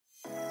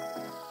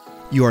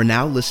You are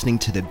now listening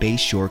to the Bay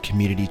Shore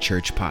Community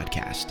Church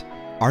podcast.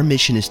 Our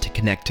mission is to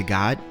connect to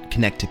God,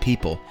 connect to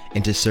people,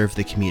 and to serve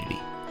the community.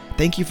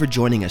 Thank you for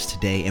joining us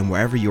today, and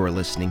wherever you are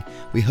listening,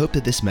 we hope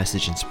that this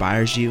message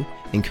inspires you,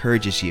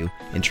 encourages you,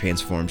 and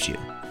transforms you.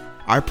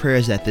 Our prayer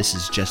is that this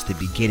is just the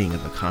beginning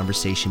of a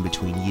conversation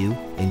between you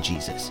and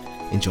Jesus.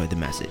 Enjoy the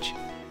message.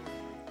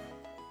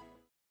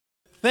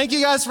 Thank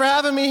you guys for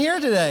having me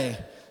here today.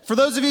 For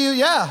those of you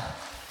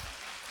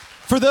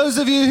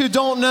who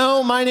don't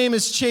know, my name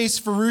is Chase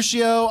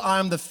Ferruccio.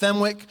 I'm the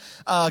Fenwick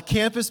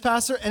campus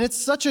pastor, and it's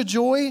such a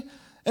joy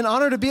and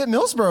honor to be at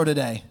Millsboro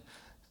today.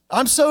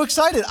 I'm so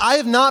excited. I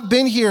have not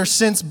been here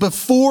since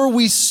before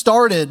we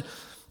started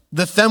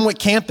the Fenwick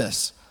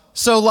campus.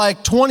 So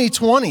like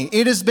 2020,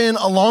 it has been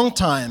a long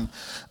time.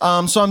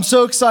 So I'm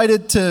so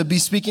excited to be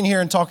speaking here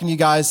and talking to you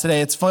guys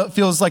today. It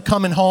feels like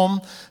coming home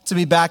to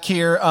be back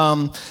here.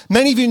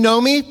 Many of you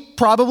know me,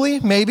 probably,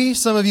 maybe.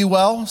 Some of you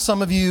well,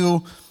 some of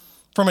you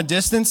from a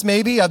distance,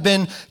 maybe. I've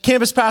been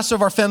campus pastor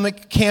of our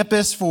Fenwick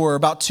campus for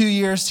about 2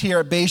 years here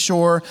at Bay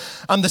Shore.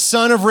 I'm the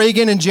son of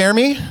Reagan and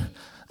Jeremy.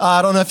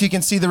 I don't know if you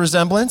can see the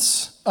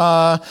resemblance.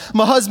 My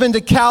husband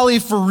to Callie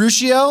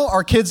Ferruccio,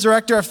 our kids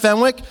director at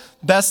Fenwick.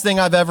 Best thing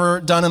I've ever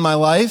done in my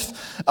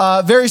life.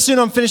 Very soon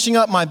I'm finishing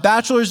up my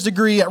bachelor's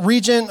degree at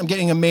Regent. I'm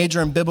getting a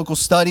major in biblical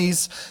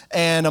studies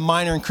and a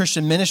minor in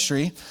Christian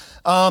ministry.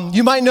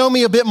 You might know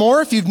me a bit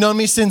more if you've known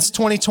me since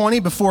 2020,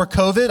 before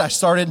COVID. I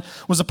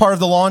was a part of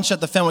the launch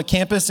at the Fenwick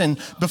campus, and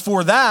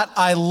before that,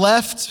 I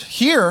left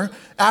here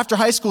after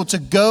high school to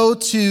go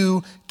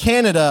to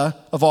Canada,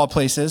 of all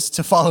places,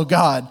 to follow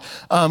God.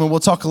 And we'll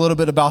talk a little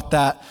bit about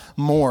that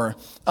more.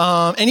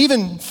 And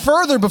even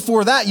further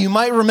before that, you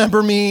might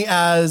remember me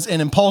as an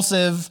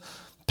impulsive,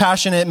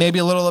 passionate, maybe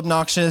a little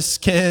obnoxious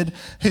kid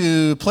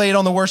who played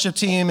on the worship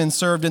team and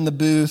served in the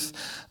booth.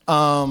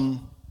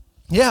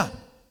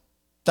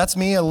 That's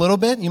me a little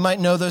bit. You might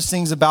know those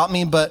things about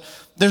me, but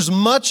there's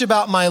much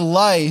about my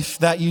life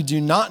that you do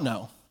not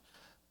know.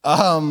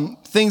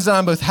 Things that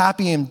I'm both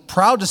happy and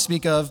proud to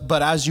speak of,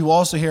 but as you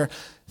also hear,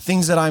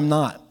 things that I'm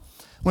not.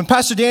 When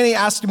Pastor Danny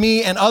asked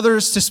me and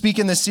others to speak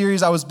in this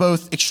series, I was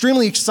both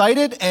extremely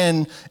excited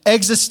and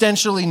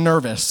existentially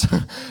nervous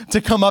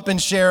to come up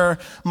and share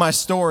my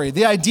story.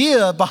 The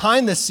idea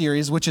behind this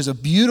series, which is a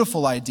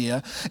beautiful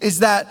idea, is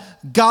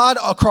that God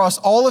across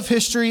all of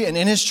history and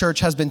in his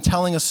church has been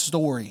telling a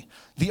story.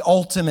 The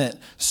ultimate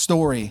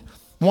story,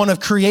 one of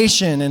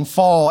creation and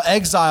fall,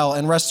 exile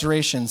and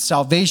restoration,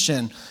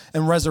 salvation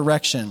and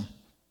resurrection.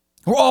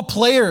 We're all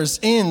players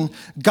in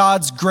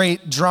God's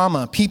great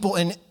drama, people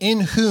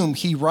in whom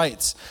he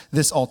writes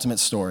this ultimate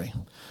story.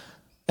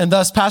 And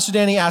thus, Pastor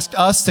Danny asked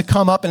us to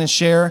come up and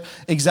share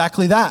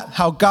exactly that,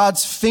 how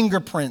God's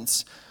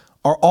fingerprints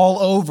are all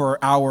over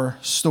our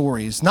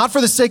stories. Not for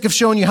the sake of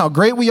showing you how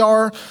great we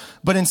are,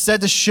 but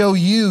instead to show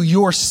you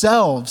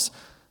yourselves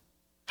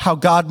how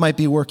God might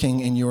be working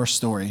in your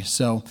story.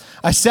 So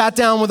I sat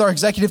down with our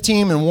executive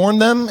team and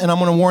warned them, and I'm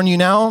going to warn you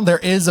now, there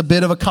is a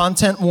bit of a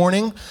content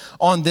warning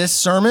on this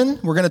sermon.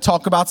 We're going to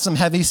talk about some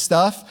heavy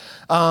stuff.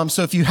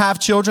 So if you have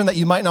children that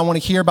you might not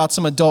want to hear about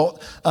some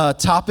adult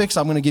topics,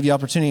 I'm going to give you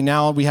opportunity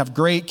now. We have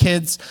great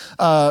kids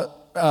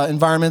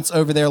environments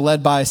over there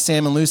led by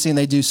Sam and Lucy, and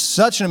they do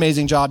such an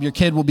amazing job. Your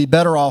kid will be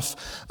better off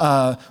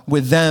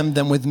with them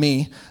than with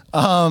me.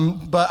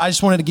 But I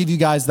just wanted to give you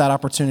guys that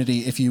opportunity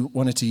if you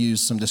wanted to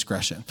use some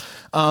discretion.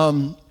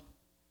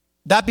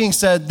 That being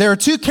said, there are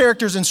two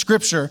characters in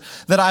Scripture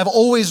that I've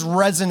always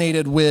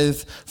resonated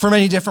with for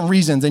many different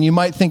reasons, and you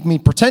might think me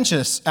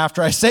pretentious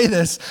after I say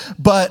this,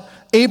 but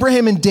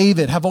Abraham and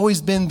David have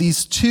always been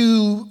these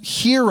two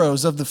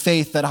heroes of the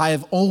faith that I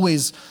have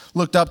always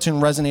looked up to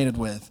and resonated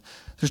with.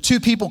 There's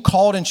two people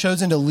called and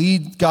chosen to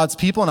lead God's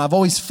people, and I've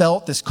always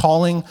felt this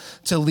calling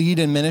to lead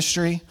in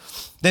ministry.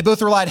 They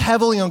both relied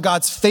heavily on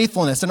God's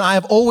faithfulness, and I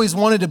have always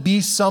wanted to be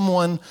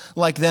someone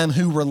like them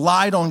who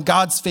relied on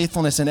God's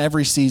faithfulness in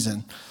every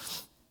season.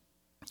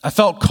 I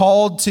felt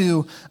called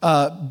to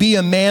be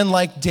a man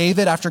like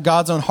David after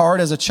God's own heart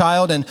as a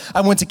child, and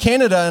I went to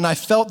Canada, and I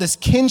felt this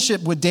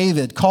kinship with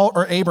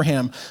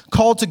Abraham,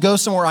 called to go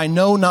somewhere I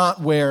know not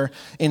where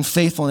in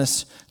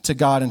faithfulness to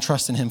God and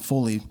trust in him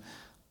fully.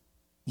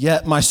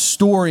 Yet my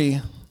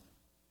story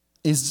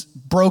is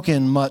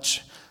broken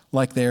much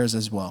like theirs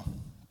as well.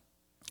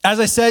 As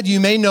I said,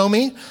 you may know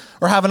me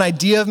or have an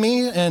idea of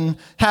me and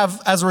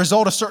have, as a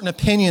result, a certain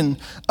opinion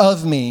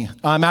of me.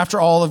 I'm,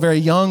 after all, a very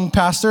young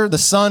pastor, the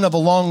son of a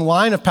long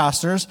line of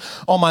pastors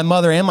on my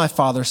mother and my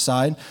father's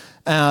side.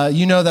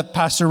 You know that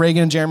Pastor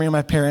Reagan and Jeremy are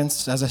my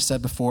parents, as I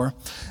said before.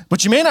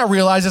 What you may not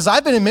realize is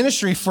I've been in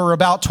ministry for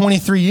about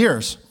 23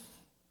 years,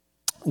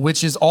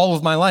 which is all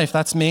of my life.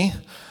 That's me.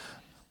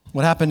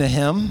 What happened to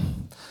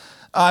him?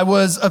 I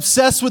was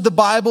obsessed with the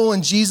Bible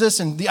and Jesus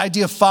and the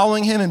idea of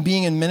following him and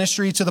being in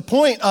ministry to the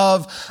point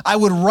of I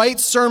would write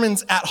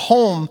sermons at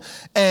home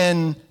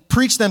and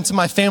preach them to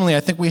my family. I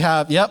think we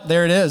have, yep,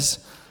 there it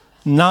is.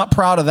 Not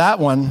proud of that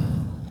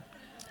one.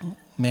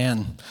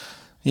 Man.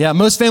 Yeah,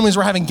 most families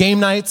were having game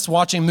nights,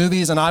 watching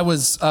movies, and I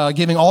was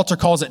giving altar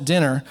calls at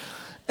dinner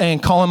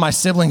and calling my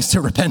siblings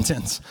to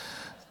repentance.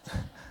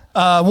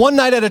 One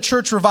night at a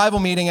church revival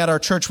meeting at our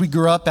church we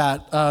grew up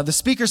at, the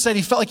speaker said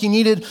he felt like he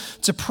needed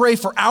to pray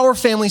for our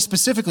family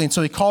specifically. And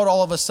so he called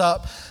all of us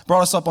up,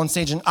 brought us up on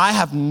stage. And I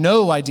have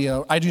no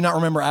idea, I do not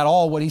remember at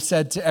all what he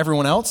said to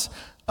everyone else.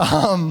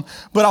 But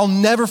I'll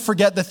never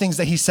forget the things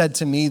that he said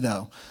to me,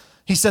 though.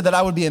 He said that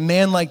I would be a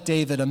man like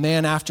David, a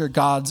man after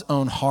God's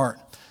own heart.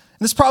 And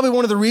this is probably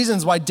one of the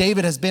reasons why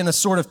David has been a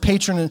sort of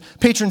patron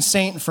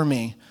saint for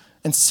me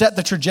and set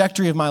the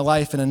trajectory of my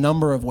life in a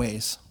number of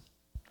ways.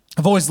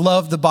 I've always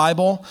loved the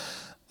Bible.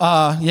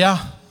 I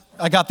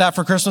got that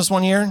for Christmas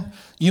one year.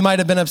 You might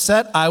have been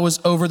upset. I was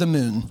over the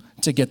moon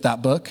to get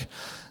that book.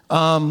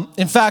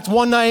 In fact,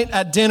 one night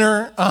at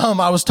dinner,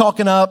 I was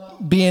talking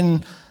up,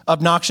 being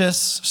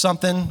obnoxious,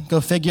 something, go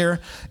figure,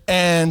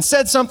 and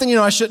said something,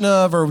 I shouldn't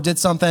have, or did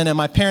something, and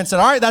my parents said,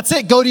 all right, that's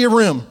it, go to your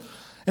room.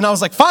 And I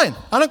was like, fine,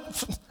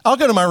 I'll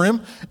go to my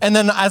room. And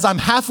then as I'm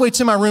halfway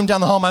to my room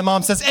down the hall, my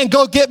mom says, and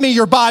go get me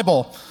your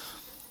Bible,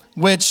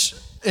 which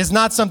is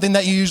not something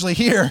that you usually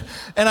hear.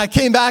 And I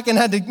came back and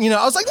had to,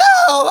 I was like,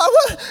 no,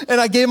 and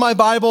I gave my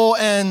Bible,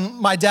 and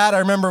my dad, I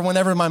remember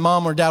whenever my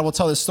mom or dad will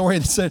tell this story,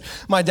 they said,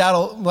 my dad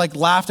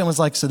laughed and was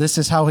like, so this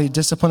is how we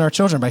discipline our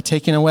children, by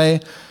taking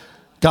away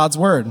God's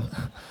word.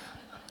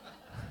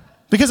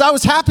 Because I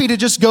was happy to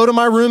just go to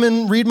my room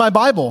and read my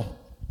Bible.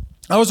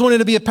 I always wanted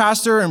to be a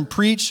pastor and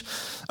preach.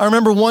 I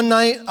remember one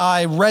night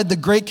I read the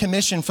Great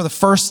Commission for the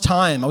first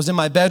time. I was in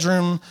my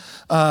bedroom,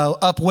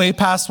 up way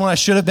past when I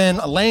should have been,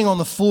 laying on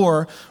the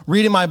floor,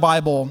 reading my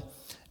Bible.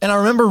 And I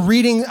remember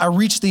I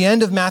reached the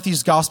end of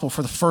Matthew's gospel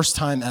for the first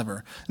time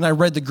ever. And I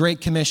read the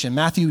Great Commission,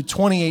 Matthew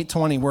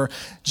 28:20, where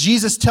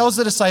Jesus tells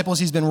the disciples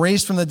he's been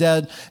raised from the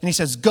dead. And he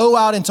says, go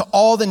out into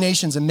all the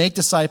nations and make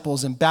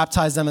disciples and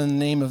baptize them in the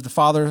name of the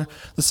Father,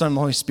 the Son, and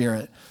the Holy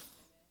Spirit.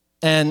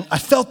 And I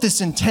felt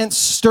this intense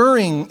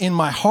stirring in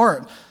my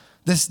heart,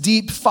 this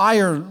deep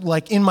fire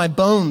in my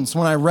bones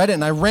when I read it.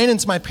 And I ran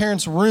into my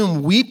parents'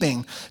 room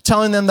weeping,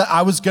 telling them that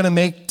I was going to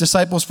make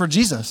disciples for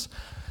Jesus.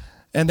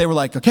 And they were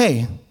like,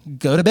 okay,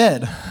 go to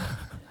bed.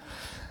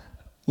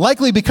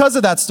 Likely because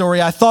of that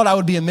story, I thought I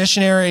would be a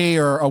missionary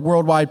or a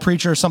worldwide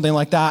preacher or something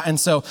like that. And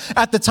so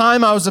at the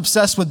time, I was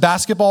obsessed with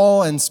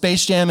basketball and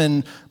Space Jam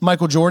and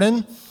Michael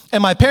Jordan.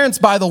 And my parents,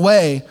 by the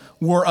way,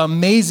 were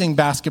amazing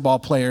basketball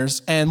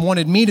players and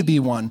wanted me to be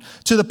one,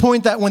 to the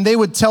point that when they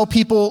would tell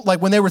people,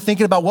 when they were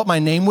thinking about what my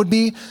name would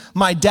be,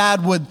 my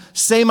dad would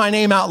say my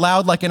name out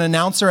loud like an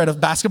announcer at a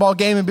basketball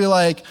game and be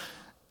like,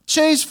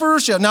 Chase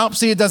Ferruccio. No,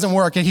 see, it doesn't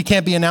work. He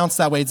can't be announced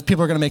that way.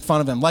 People are going to make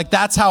fun of him.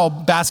 That's how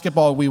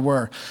basketball we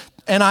were.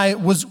 And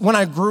when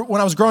I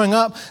was growing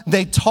up,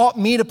 they taught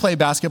me to play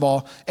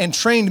basketball and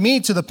trained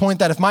me to the point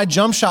that if my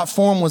jump shot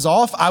form was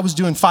off, I was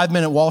doing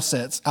 5-minute wall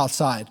sits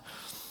outside.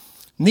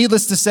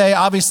 Needless to say,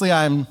 obviously,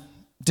 I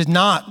did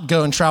not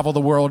go and travel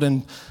the world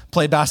and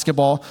play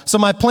basketball. So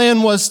my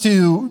plan was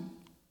to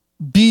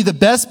be the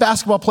best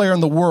basketball player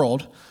in the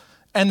world,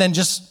 and then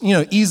just,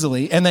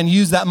 easily, and then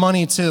use that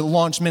money to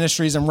launch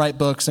ministries and write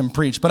books and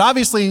preach. But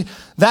obviously,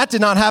 that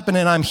did not happen,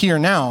 and I'm here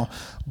now.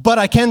 But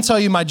I can tell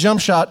you my jump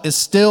shot is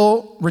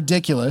still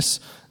ridiculous,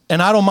 and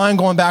I don't mind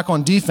going back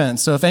on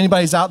defense. So if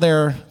anybody's out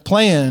there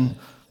playing,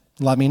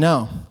 let me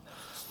know.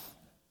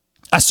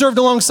 I served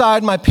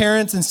alongside my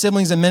parents and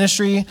siblings in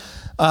ministry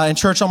in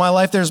church all my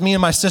life. There's me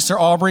and my sister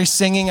Aubrey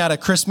singing at a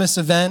Christmas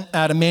event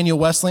at Emmanuel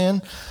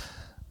Wesleyan.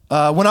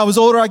 When I was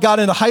older, I got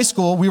into high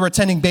school. We were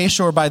attending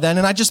Bayshore by then,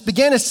 and I just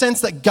began to sense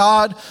that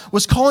God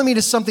was calling me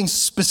to something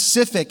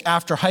specific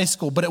after high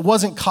school, but it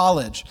wasn't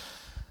college,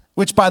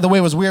 which, by the way,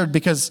 was weird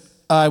because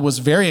I was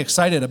very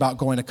excited about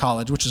going to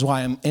college, which is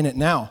why I'm in it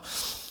now.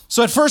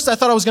 So at first, I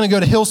thought I was going to go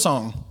to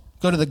Hillsong,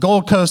 go to the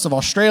Gold Coast of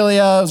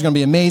Australia. It was going to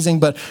be amazing,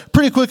 but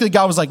pretty quickly,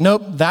 God was like,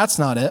 nope, that's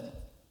not it.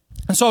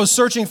 And so I was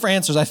searching for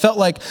answers. I felt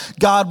like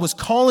God was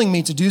calling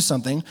me to do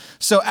something.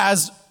 So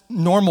as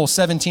normal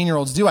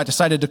 17-year-olds do, I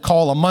decided to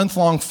call a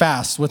month-long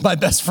fast with my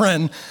best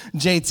friend,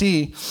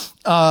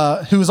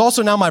 JT, who is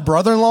also now my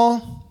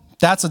brother-in-law.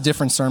 That's a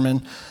different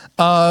sermon.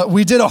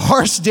 We did a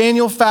harsh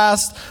Daniel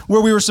fast where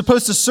we were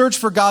supposed to search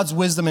for God's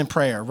wisdom in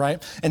prayer,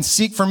 right? And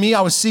for me,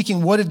 I was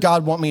seeking, what did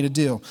God want me to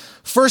do?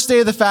 First day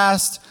of the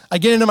fast, I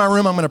get into my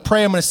room, I'm going to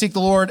pray, I'm going to seek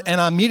the Lord,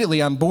 and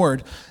immediately I'm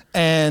bored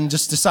and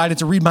just decided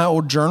to read my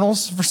old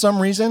journals for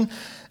some reason.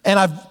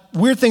 And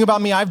weird thing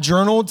about me, I've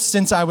journaled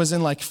since I was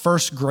in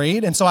first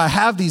grade. And so I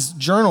have these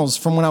journals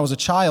from when I was a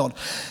child.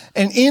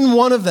 And in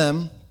one of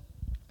them,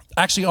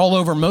 actually all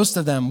over most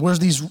of them, were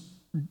these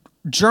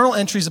journal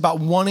entries about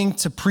wanting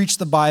to preach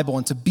the Bible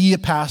and to be a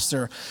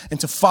pastor and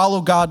to follow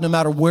God no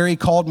matter where he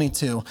called me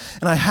to.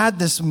 And I had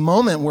this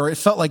moment where it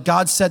felt like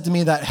God said to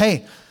me that,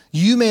 hey,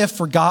 you may have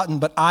forgotten,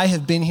 but I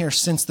have been here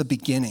since the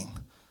beginning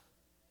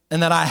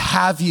and that I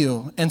have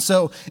you. And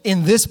so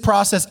in this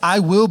process, I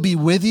will be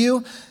with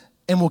you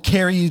and will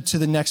carry you to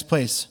the next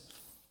place.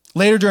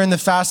 Later during the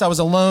fast, I was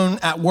alone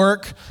at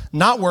work,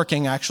 not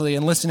working actually,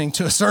 and listening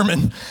to a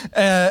sermon.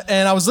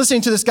 And I was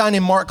listening to this guy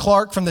named Mark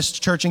Clark from this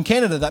church in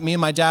Canada that me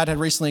and my dad had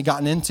recently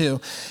gotten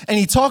into. And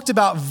he talked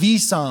about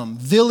VSOM,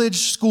 Village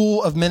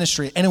School of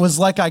Ministry. And it was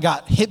like I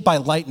got hit by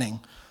lightning.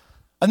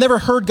 I've never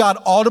heard God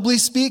audibly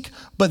speak,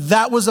 but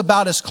that was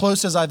about as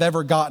close as I've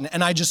ever gotten.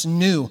 And I just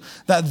knew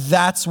that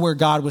that's where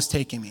God was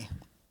taking me.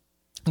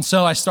 And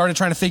so I started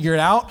trying to figure it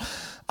out.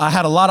 I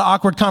had a lot of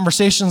awkward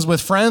conversations with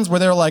friends where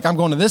they were like, I'm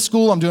going to this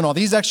school, I'm doing all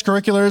these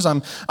extracurriculars,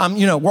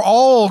 we're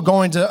all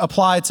going to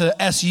apply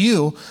to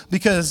SU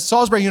because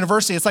Salisbury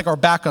University, it's like our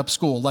backup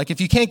school. Like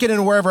if you can't get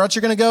into wherever else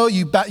you're going to go,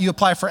 you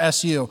apply for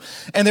SU.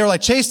 And they were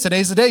like, Chase,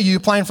 today's the day, you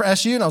applying for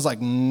SU? And I was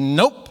like,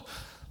 nope.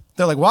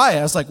 They're like, why?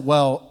 I was like,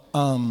 well,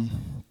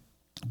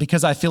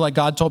 because I feel like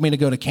God told me to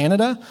go to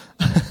Canada,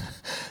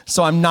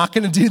 so I'm not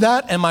going to do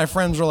that. And my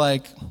friends were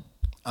like,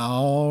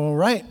 all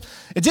right.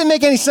 It didn't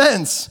make any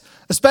sense,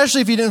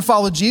 especially if you didn't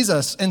follow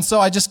Jesus. And so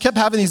I just kept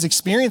having these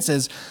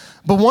experiences.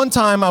 But one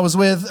time I was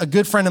with a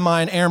good friend of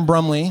mine, Aaron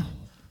Brumley, who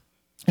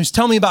was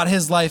telling me about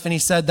his life, and he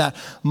said that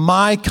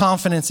my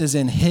confidence is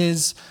in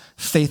his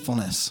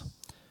faithfulness.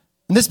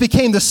 And this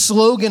became the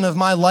slogan of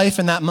my life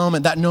in that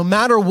moment, that no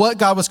matter what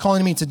God was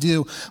calling me to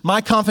do, my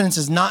confidence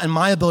is not in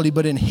my ability,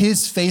 but in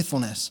his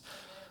faithfulness.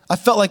 I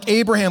felt like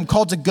Abraham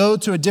called to go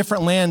to a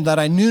different land that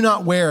I knew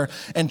not where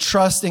and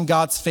trust in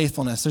God's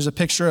faithfulness. There's a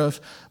picture of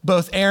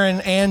both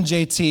Aaron and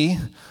JT.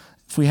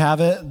 If we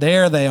have it,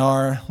 there they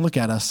are. Look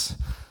at us,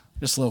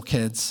 just little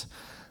kids.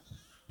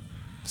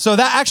 So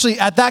that actually,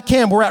 at that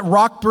camp, we're at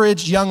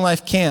Rockbridge Young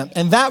Life Camp.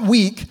 And that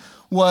week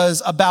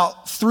was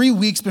about 3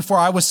 weeks before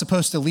I was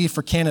supposed to leave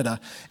for Canada.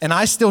 And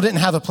I still didn't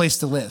have a place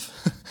to live.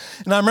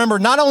 And I remember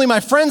not only my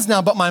friends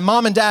now, but my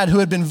mom and dad, who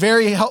had been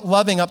very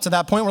loving up to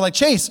that point, were like,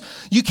 Chase,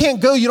 you can't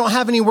go. You don't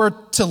have anywhere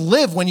to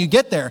live when you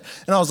get there.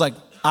 And I was like,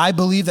 I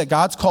believe that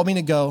God's called me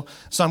to go,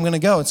 so I'm going to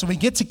go. And so we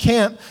get to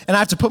camp, and I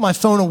have to put my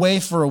phone away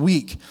for a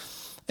week.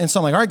 And so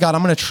I'm like, all right, God,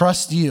 I'm going to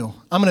trust you.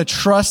 I'm going to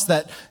trust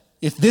that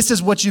if this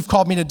is what you've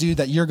called me to do,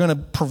 that you're going to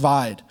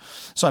provide.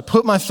 So I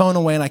put my phone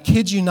away, and I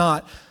kid you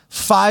not,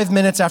 5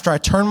 minutes after I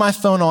turned my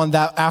phone on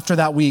after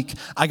that week,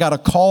 I got a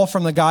call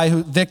from the guy,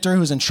 Victor,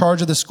 who's in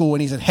charge of the school,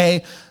 and he said,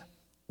 hey,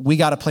 we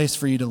got a place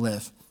for you to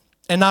live.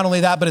 And not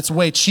only that, but it's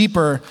way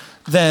cheaper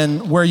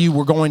than where you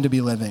were going to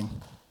be living.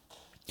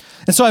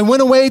 And so I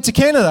went away to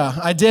Canada.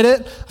 I did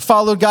it,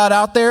 followed God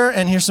out there,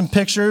 and here's some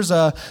pictures. These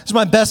are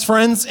my best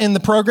friends in the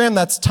program.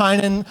 That's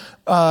Tynan,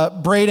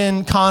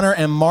 Braden, Connor,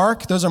 and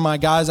Mark. Those are my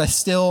guys. I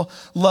still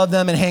love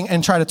them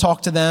and try to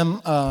talk to them.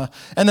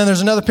 And then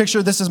there's another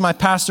picture. This is my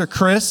pastor,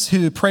 Chris,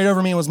 who prayed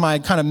over me and was my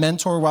kind of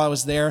mentor while I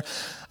was there.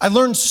 I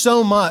learned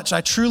so much.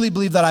 I truly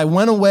believe that I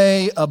went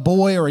away a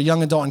boy or a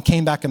young adult and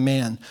came back a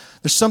man.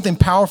 There's something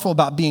powerful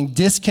about being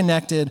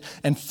disconnected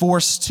and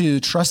forced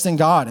to trust in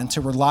God and to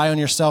rely on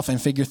yourself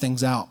and figure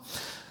things out.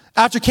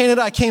 After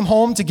Canada, I came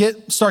home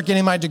to start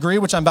getting my degree,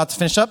 which I'm about to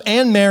finish up,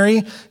 and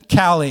marry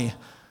Callie.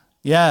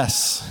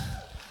 Yes.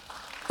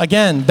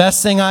 Again,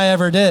 best thing I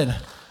ever did.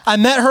 I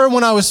met her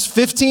when I was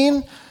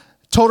 15,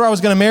 told her I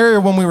was going to marry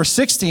her when we were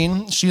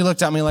 16. She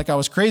looked at me like I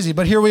was crazy,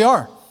 but here we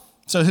are.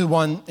 So who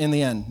won in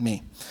the end?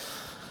 Me.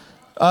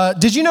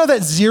 Did you know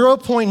that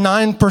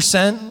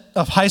 0.9%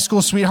 of high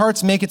school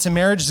sweethearts make it to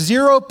marriage?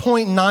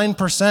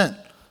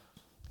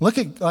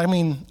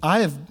 0.9%. I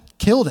have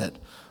killed it.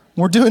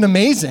 We're doing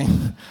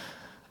amazing.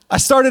 I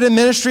started in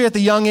ministry at the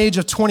young age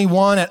of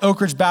 21 at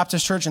Oak Ridge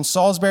Baptist Church in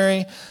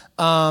Salisbury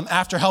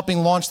after helping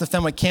launch the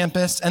Fenwick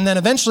Campus. And then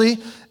eventually,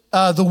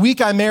 the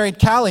week I married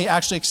Callie,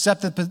 actually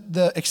accepted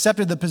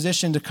the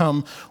position to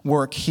come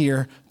work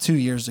here 2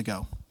 years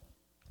ago.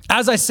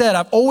 As I said,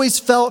 I've always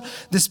felt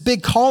this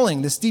big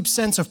calling, this deep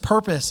sense of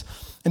purpose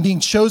and being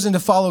chosen to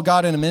follow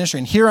God in a ministry.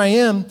 And here I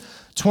am,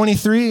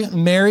 23,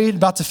 married,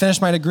 about to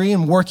finish my degree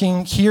and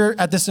working here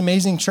at this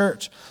amazing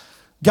church.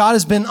 God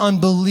has been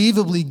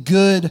unbelievably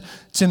good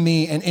to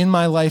me and in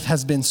my life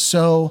has been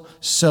so,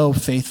 so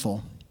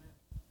faithful.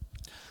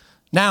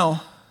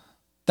 Now,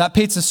 that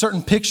paints a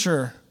certain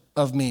picture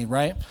of me,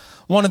 right?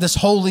 One of this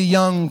holy,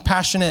 young,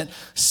 passionate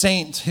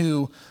saint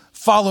who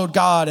followed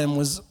God and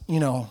was,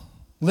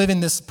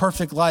 living this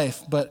perfect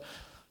life. But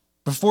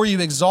before you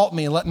exalt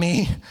me, let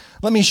me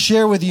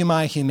share with you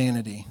my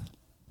humanity.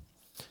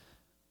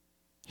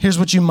 Here's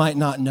what you might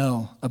not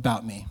know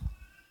about me.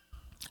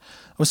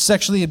 I was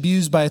sexually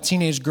abused by a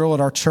teenage girl at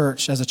our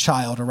church as a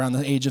child around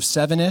the age of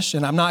 7-ish,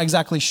 and I'm not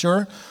exactly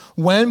sure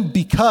when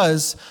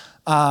because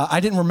I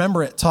didn't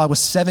remember it till I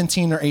was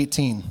 17 or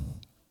 18.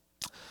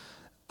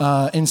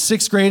 In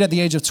sixth grade at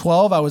the age of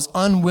 12, I was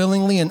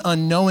unwillingly and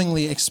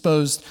unknowingly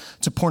exposed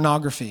to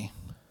pornography.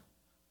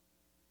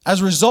 As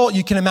a result,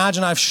 you can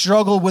imagine I've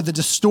struggled with a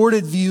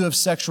distorted view of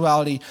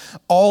sexuality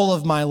all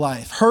of my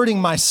life, hurting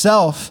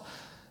myself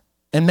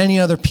and many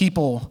other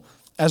people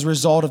as a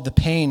result of the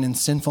pain and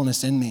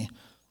sinfulness in me.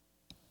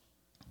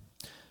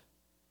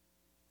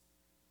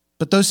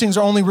 But those things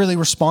are only really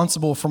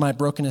responsible for my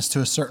brokenness to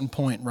a certain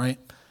point, right?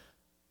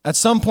 At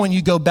some point,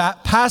 you go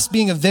back past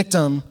being a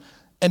victim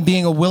and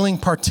being a willing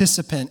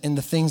participant in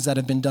the things that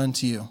have been done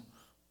to you.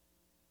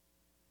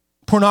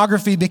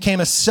 Pornography became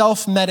a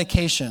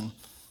self-medication.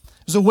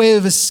 It was a way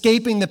of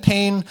escaping the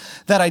pain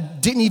that I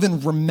didn't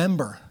even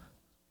remember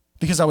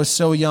because I was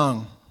so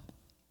young.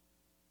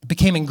 It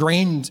became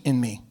ingrained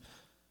in me.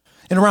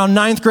 In around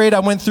ninth grade, I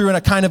went through a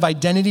kind of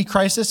identity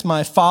crisis.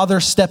 My father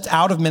stepped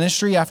out of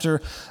ministry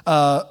after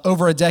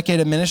over a decade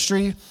of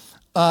ministry.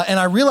 And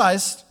I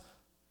realized,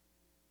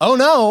 oh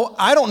no,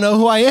 I don't know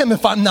who I am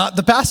if I'm not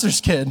the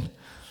pastor's kid.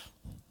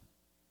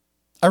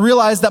 I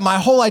realized that my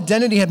whole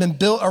identity had been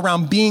built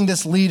around being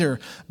this leader,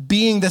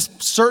 being this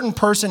certain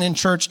person in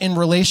church in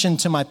relation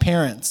to my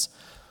parents.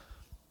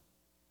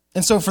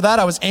 And so for that,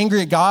 I was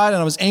angry at God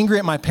and I was angry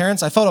at my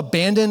parents. I felt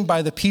abandoned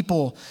by the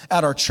people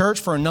at our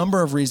church for a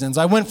number of reasons.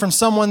 I went from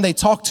someone they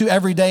talked to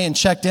every day and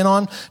checked in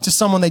on to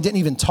someone they didn't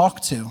even talk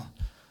to.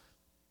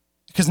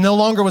 Because no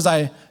longer was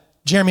I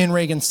Jeremy and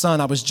Reagan's son,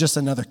 I was just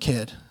another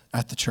kid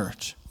at the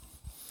church.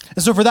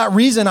 And so for that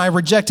reason, I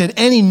rejected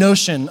any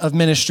notion of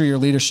ministry or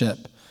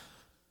leadership.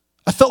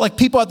 I felt like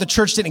people at the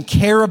church didn't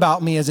care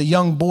about me as a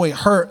young boy,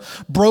 hurt,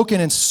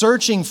 broken, and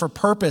searching for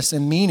purpose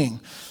and meaning.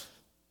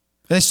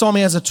 They saw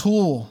me as a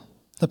tool,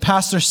 the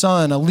pastor's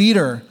son, a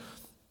leader.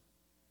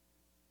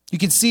 You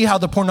can see how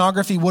the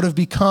pornography would have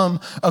become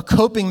a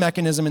coping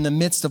mechanism in the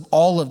midst of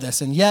all of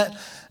this. And yet,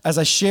 as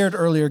I shared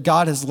earlier,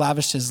 God has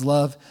lavished his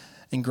love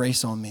and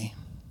grace on me.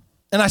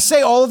 And I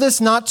say all of this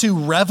not to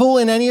revel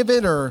in any of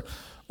it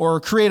or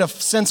create a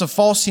sense of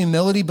false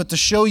humility, but to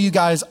show you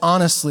guys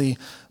honestly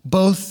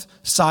both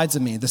sides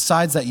of me, the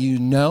sides that you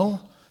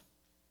know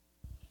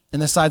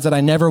and the sides that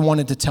I never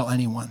wanted to tell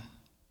anyone.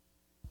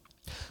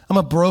 I'm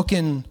a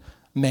broken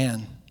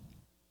man,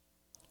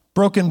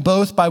 broken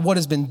both by what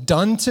has been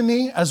done to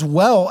me as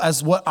well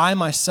as what I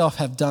myself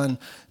have done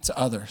to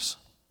others,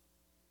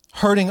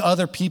 hurting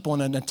other people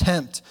in an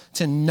attempt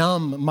to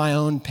numb my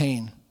own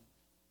pain.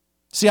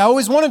 See, I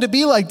always wanted to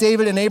be like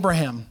David and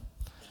Abraham,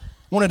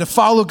 wanted to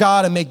follow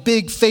God and make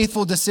big,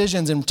 faithful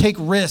decisions and take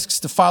risks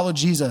to follow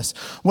Jesus.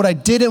 What I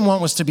didn't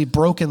want was to be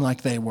broken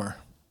like they were,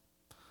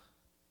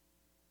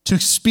 to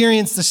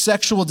experience the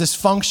sexual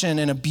dysfunction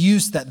and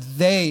abuse that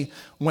they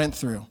went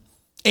through.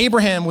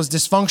 Abraham was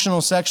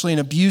dysfunctional sexually and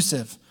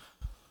abusive,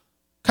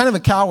 kind of a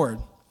coward.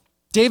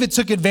 David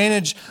took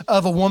advantage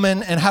of a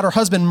woman and had her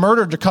husband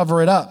murdered to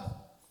cover it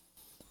up.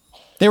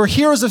 They were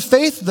heroes of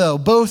faith, though,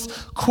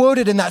 both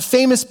quoted in that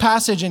famous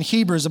passage in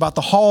Hebrews about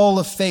the hall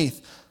of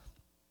faith.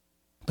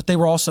 But they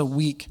were also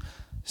weak,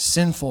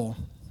 sinful,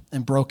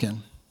 and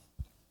broken.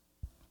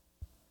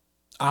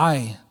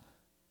 I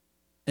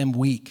am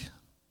weak,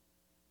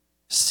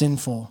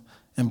 sinful,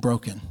 and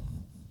broken.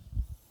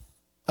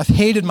 I've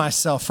hated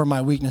myself for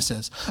my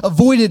weaknesses,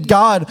 avoided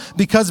God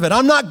because of it.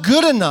 I'm not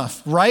good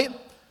enough, right?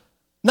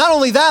 Not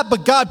only that,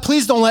 but God,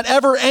 please don't let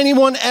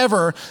anyone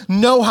ever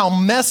know how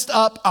messed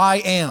up I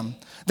am.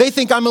 They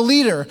think I'm a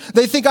leader.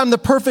 They think I'm the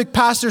perfect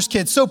pastor's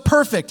kid, so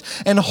perfect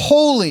and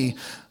holy.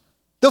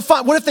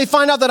 What if they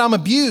find out that I'm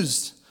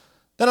abused,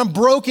 that I'm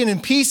broken in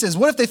pieces?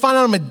 What if they find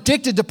out I'm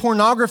addicted to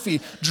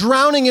pornography,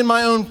 drowning in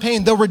my own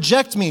pain? They'll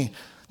reject me.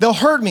 They'll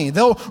hurt me.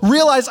 They'll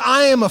realize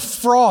I am a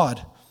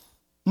fraud,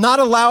 not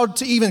allowed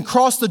to even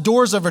cross the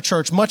doors of a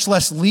church, much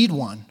less lead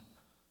one.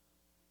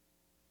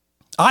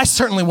 I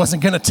certainly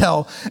wasn't going to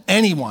tell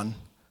anyone.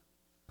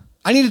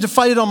 I needed to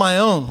fight it on my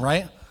own,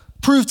 right?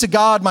 Prove to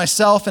God,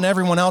 myself, and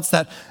everyone else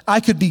that I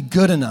could be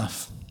good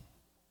enough.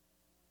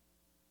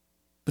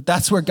 But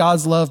that's where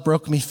God's love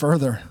broke me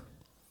further.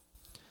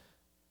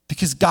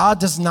 Because God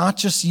does not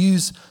just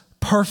use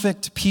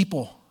perfect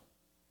people.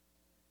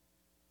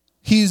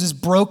 He uses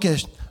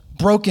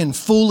broken,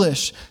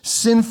 foolish,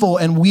 sinful,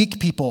 and weak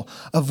people,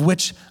 of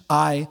which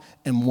I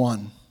am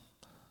one.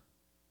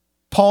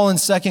 Paul in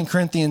 2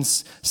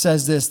 Corinthians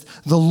says this,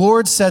 "The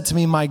Lord said to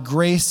me, my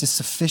grace is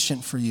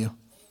sufficient for you.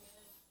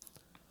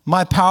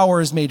 My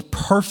power is made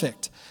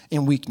perfect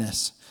in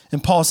weakness."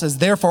 And Paul says,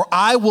 "Therefore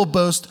I will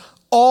boast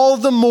all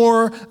the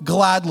more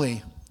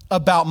gladly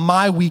about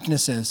my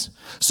weaknesses,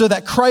 so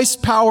that Christ's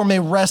power may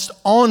rest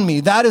on me.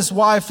 That is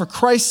why, for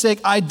Christ's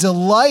sake, I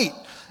delight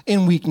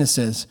in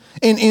weaknesses,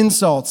 in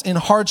insults, in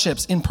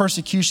hardships, in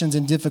persecutions,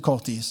 in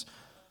difficulties.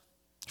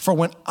 For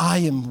when I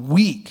am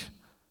weak,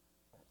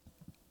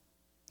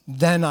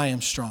 then I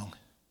am strong."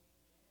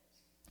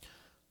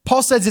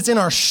 Paul says it's in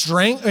our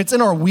strength, it's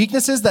in our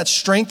weaknesses that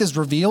strength is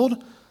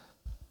revealed.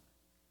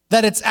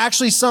 That it's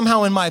actually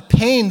somehow in my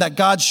pain that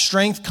God's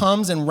strength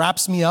comes and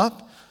wraps me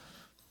up.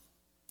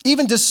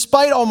 Even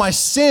despite all my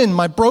sin,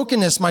 my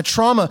brokenness, my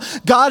trauma,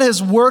 God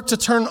has worked to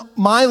turn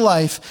my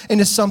life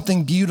into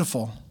something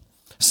beautiful.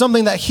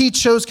 Something that he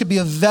chose could be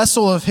a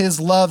vessel of his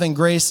love and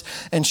grace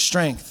and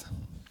strength.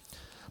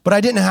 But I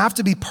didn't have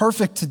to be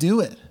perfect to do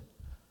it.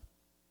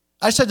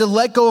 I just had to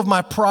let go of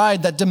my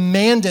pride that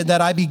demanded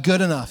that I be good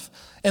enough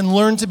and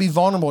learn to be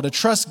vulnerable, to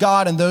trust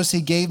God and those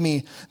he gave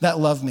me that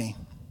love me.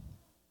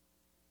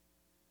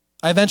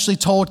 I eventually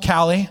told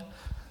Callie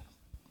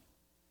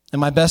and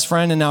my best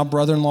friend and now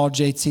brother-in-law,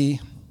 JT.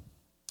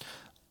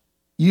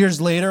 Years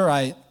later,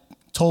 I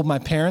told my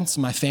parents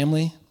and my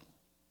family,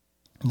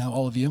 now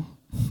all of you.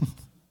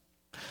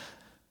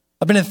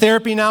 I've been in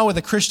therapy now with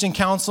a Christian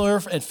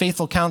counselor at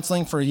Faithful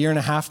Counseling for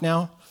 1.5 years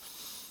now.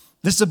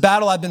 This is a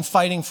battle I've been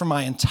fighting for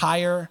my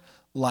entire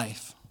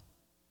life.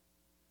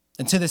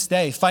 And to this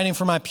day, fighting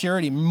for my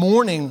purity,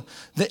 mourning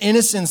the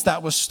innocence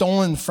that was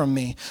stolen from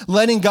me,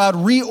 letting God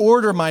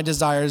reorder my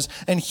desires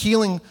and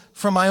healing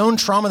from my own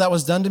trauma that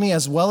was done to me,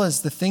 as well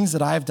as the things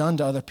that I have done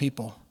to other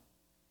people.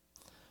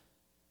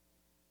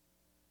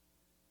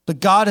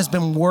 But God has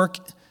been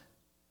working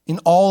in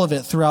all of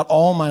it throughout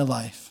all my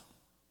life.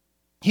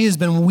 He has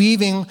been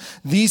weaving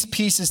these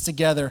pieces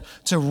together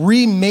to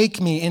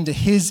remake me into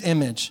his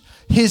image,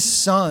 his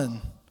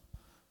son.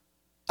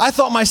 I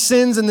thought my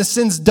sins and the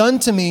sins done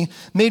to me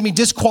made me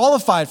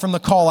disqualified from the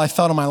call I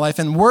felt in my life,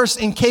 and worse,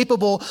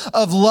 incapable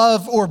of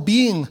love or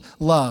being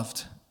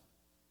loved.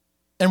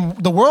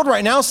 And the world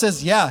right now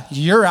says, yeah,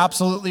 you're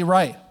absolutely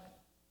right.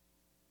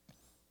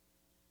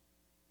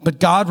 But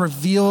God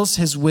reveals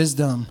his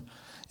wisdom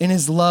in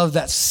his love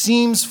that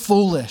seems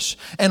foolish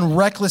and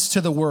reckless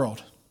to the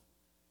world.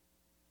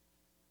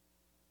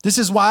 This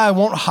is why I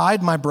won't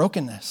hide my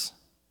brokenness.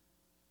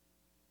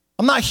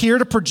 I'm not here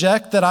to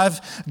project that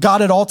I've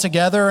got it all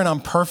together and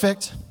I'm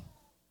perfect.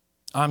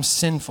 I'm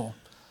sinful.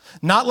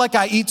 Not like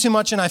I eat too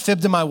much and I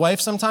fib to my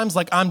wife sometimes,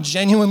 like I'm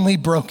genuinely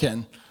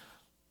broken.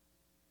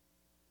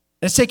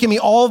 It's taken me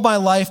all of my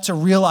life to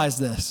realize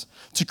this,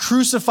 to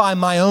crucify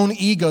my own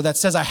ego that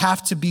says I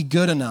have to be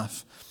good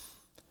enough.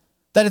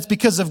 That it's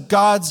because of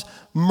God's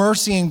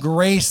mercy and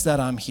grace that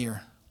I'm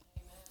here.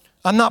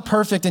 I'm not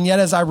perfect, and yet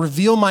as I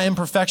reveal my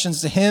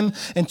imperfections to him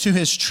and to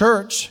his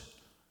church,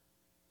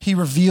 he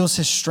reveals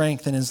his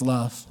strength and his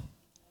love.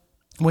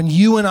 When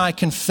you and I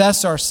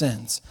confess our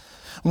sins,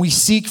 we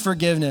seek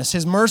forgiveness,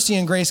 his mercy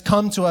and grace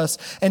come to us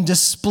and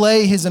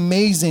display his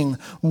amazing,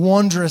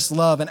 wondrous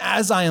love. And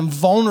as I am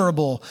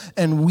vulnerable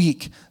and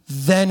weak,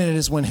 then it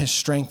is when his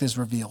strength is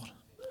revealed.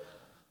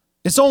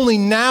 It's only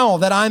now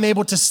that I'm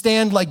able to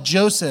stand like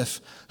Joseph,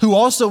 who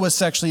also was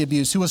sexually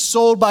abused, who was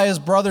sold by his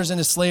brothers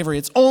into slavery.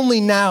 It's only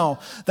now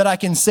that I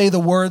can say the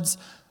words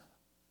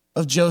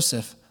of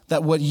Joseph,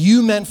 that what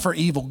you meant for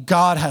evil,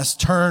 God has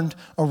turned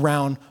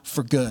around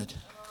for good.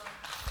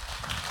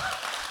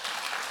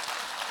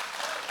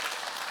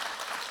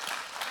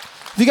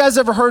 Have you guys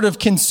ever heard of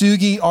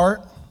kintsugi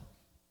art?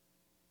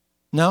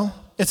 No?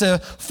 It's a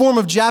form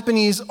of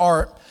Japanese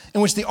art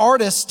in which the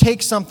artist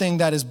takes something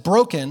that is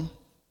broken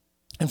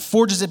and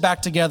forges it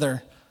back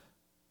together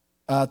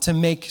to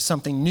make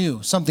something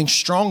new, something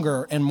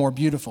stronger and more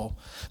beautiful.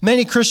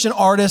 Many Christian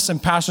artists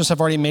and pastors have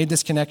already made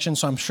this connection,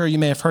 so I'm sure you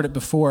may have heard it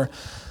before.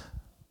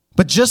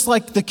 But just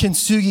like the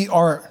kintsugi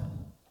art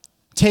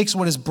takes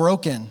what is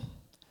broken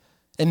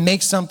and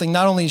makes something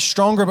not only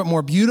stronger but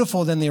more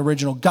beautiful than the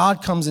original,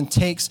 God comes and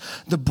takes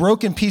the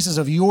broken pieces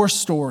of your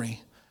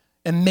story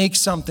and makes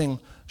something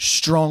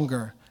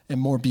stronger and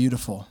more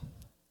beautiful.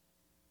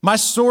 My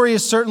story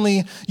is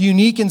certainly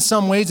unique in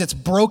some ways. It's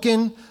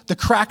broken. The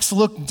cracks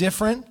look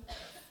different.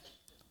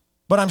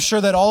 But I'm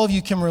sure that all of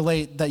you can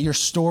relate that your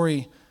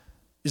story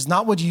is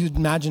not what you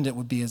imagined it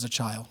would be as a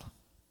child,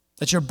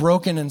 that you're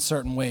broken in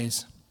certain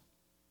ways.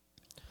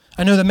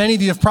 I know that many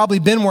of you have probably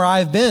been where I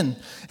have been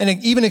and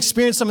even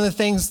experienced some of the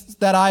things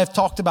that I have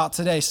talked about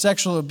today: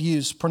 sexual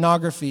abuse,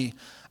 pornography,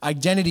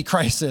 identity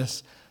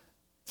crisis,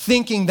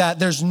 thinking that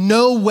there's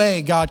no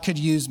way God could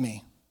use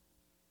me,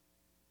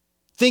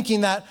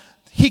 thinking that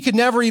he could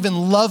never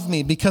even love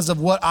me because of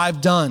what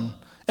I've done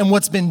and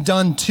what's been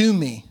done to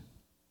me.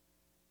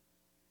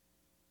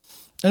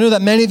 I know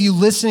that many of you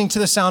listening to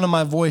the sound of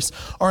my voice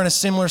are in a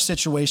similar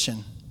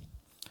situation.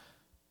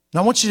 And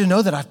I want you to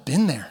know that I've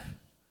been there.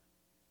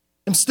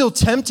 I'm still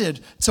tempted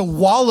to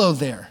wallow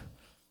there,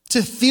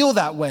 to feel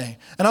that way.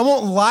 And I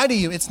won't lie to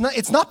you, it's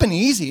not been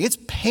easy. It's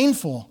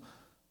painful.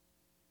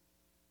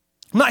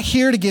 I'm not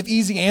here to give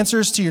easy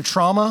answers to your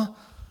trauma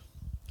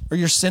or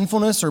your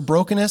sinfulness or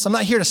brokenness. I'm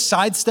not here to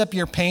sidestep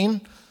your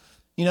pain,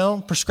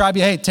 prescribe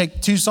you, hey,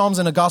 take 2 Psalms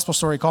and a gospel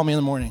story, call me in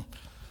the morning.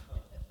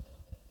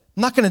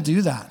 I'm not going to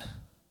do that.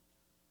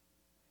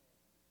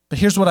 But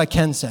here's what I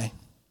can say.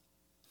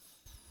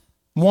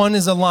 One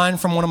is a line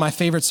from one of my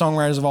favorite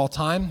songwriters of all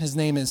time. His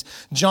name is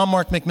John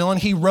Mark McMillan.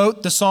 He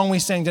wrote the song we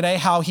sang today,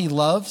 How He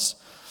Loves.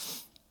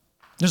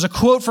 There's a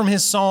quote from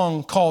his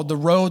song called The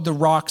Road, the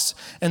Rocks,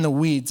 and the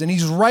Weeds. And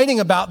he's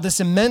writing about this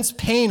immense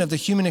pain of the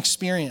human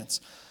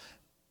experience.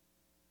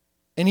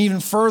 And even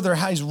further,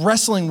 how he's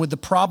wrestling with the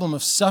problem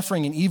of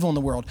suffering and evil in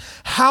the world.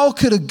 How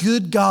could a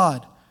good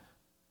God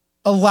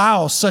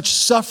allow such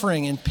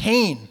suffering and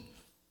pain?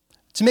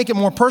 To make it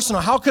more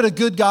personal, how could a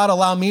good God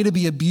allow me to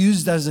be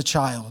abused as a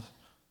child?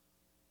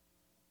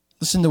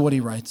 Listen to what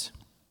he writes.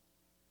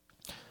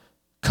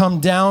 Come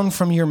down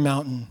from your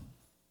mountain,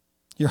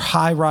 your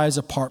high-rise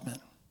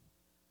apartment,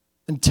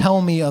 and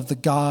tell me of the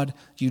God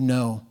you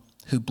know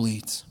who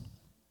bleeds.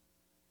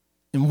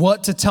 And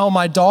what to tell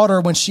my daughter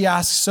when she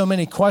asks so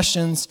many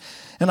questions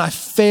and I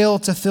fail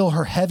to fill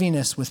her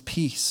heaviness with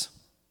peace.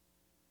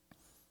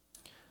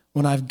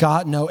 When I've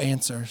got no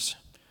answers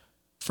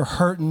for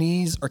hurt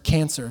knees or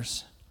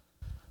cancers,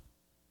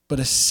 but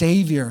a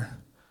Savior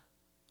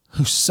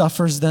who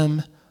suffers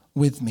them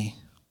with me.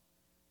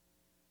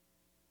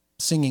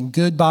 Singing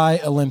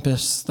Goodbye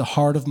Olympus, the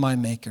heart of my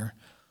maker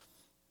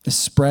is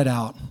spread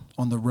out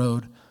on the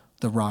road,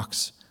 the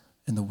rocks,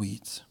 and the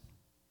weeds.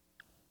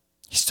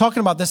 He's talking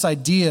about this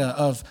idea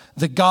of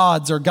the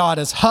gods or God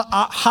as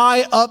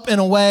high up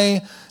and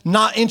away,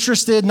 not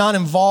interested, not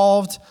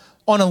involved,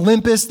 on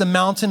Olympus, the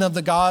mountain of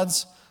the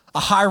gods,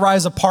 a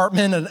high-rise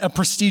apartment, a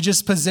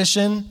prestigious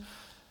position.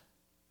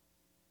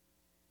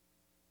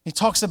 He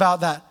talks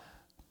about that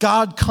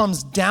God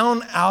comes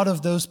down out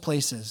of those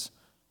places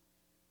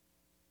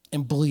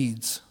and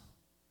bleeds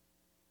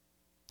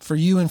for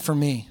you and for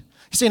me.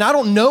 He's saying, I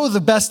don't know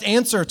the best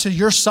answer to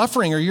your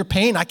suffering or your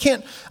pain. I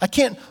can't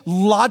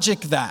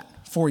logic that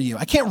for you.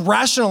 I can't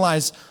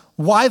rationalize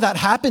why that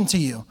happened to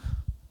you.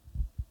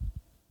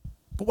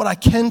 But what I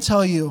can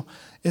tell you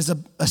is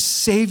a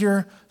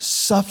Savior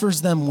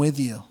suffers them with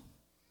you.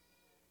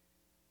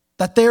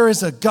 That there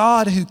is a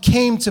God who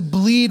came to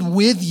bleed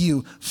with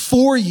you,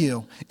 for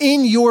you,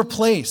 in your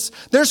place.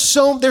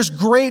 There's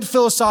great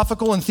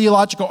philosophical and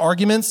theological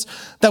arguments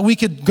that we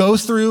could go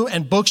through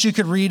and books you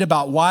could read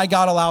about why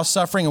God allows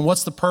suffering and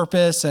what's the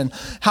purpose and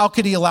how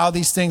could he allow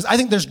these things. I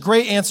think there's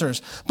great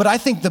answers, but I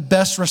think the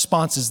best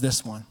response is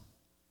this one.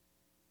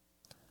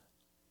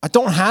 I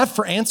don't have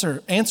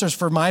answers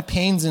for my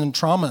pains and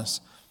traumas,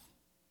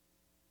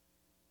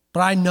 but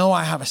I know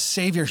I have a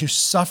Savior who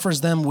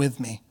suffers them with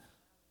me,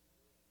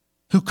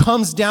 who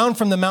comes down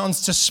from the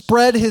mountains to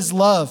spread his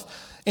love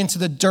into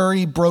the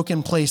dirty,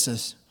 broken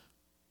places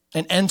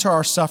and enter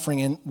our suffering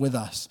in with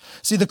us.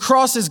 See, the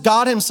cross is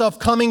God himself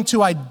coming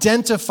to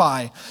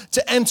identify,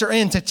 to enter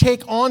in, to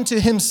take onto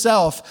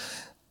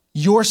himself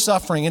your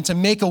suffering and to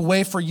make a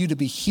way for you to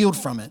be healed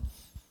from it.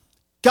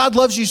 God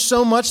loves you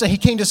so much that he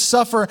came to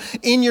suffer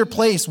in your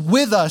place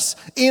with us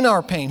in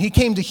our pain. He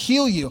came to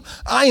heal you.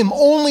 I am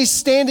only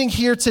standing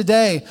here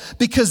today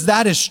because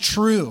that is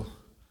true.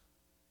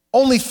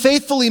 Only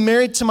faithfully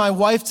married to my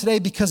wife today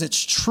because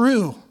it's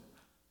true.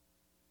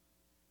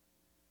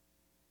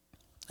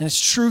 And it's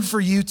true for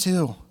you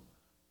too.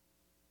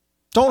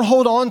 Don't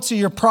hold on to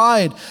your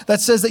pride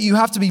that says that you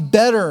have to be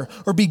better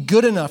or be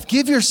good enough.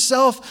 Give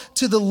yourself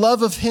to the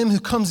love of him who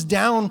comes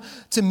down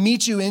to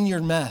meet you in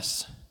your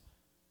mess.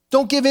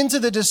 Don't give in to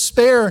the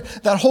despair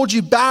that holds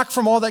you back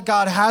from all that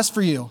God has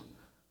for you.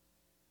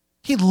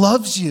 He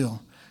loves you.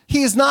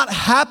 He is not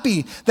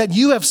happy that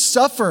you have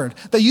suffered,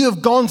 that you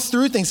have gone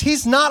through things.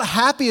 He's not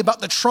happy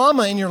about the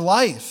trauma in your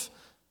life.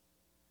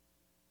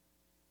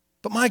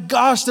 But my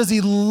gosh, does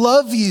he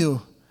love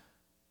you?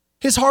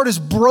 His heart is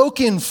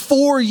broken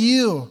for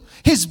you.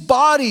 His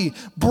body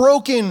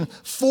broken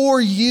for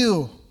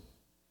you.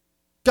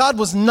 God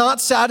was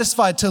not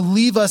satisfied to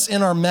leave us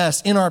in our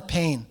mess, in our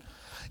pain.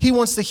 He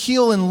wants to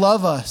heal and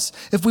love us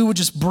if we would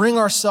just bring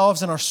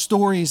ourselves and our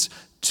stories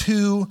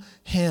to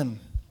him.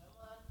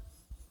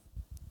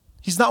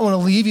 He's not want to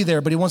leave you there,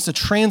 but he wants to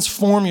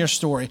transform your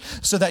story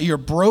so that your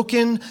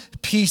broken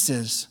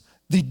pieces,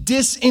 the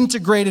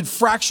disintegrated,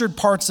 fractured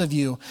parts of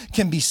you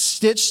can be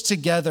stitched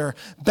together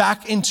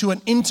back into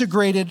an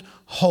integrated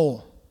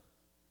whole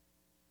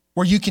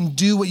where you can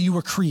do what you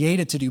were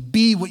created to do,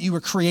 be what you were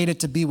created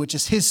to be, which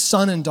is his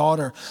son and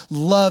daughter,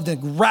 loved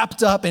and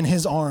wrapped up in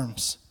his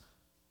arms.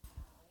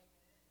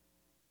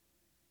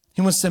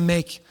 He wants to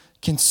make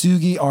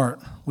kintsugi art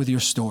with your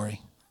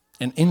story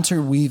and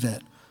interweave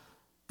it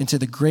into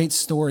the great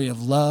story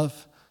of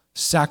love,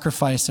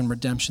 sacrifice, and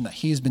redemption that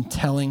he has been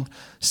telling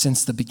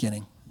since the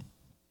beginning.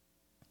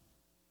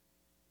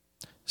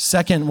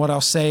 Second, what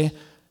I'll say,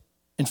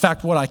 in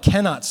fact, what I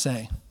cannot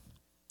say,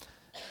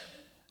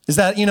 is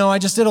that, I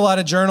just did a lot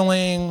of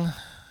journaling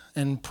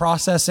and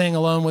processing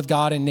alone with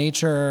God in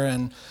nature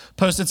and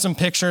posted some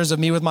pictures of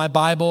me with my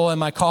Bible and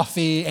my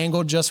coffee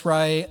angled just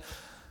right.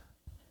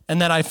 And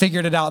then I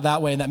figured it out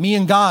that way, that me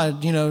and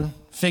God,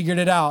 figured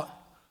it out.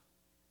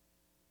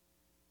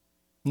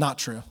 Not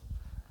true.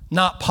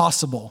 Not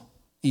possible,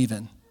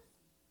 even.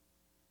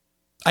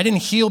 I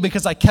didn't heal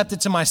because I kept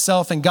it to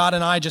myself and God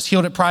and I just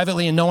healed it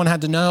privately and no one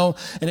had to know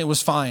and it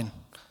was fine.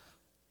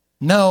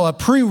 No, a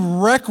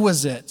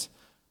prerequisite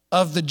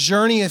of the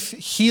journey of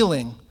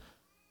healing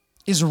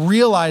is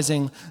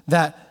realizing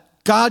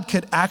that God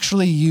could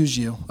actually use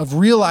you. Of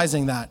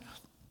realizing that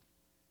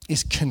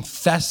is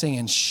confessing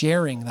and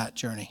sharing that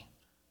journey.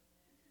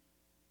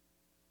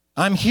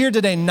 I'm here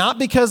today not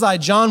because I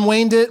John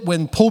Wayne'd it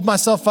when pulled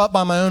myself up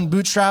by my own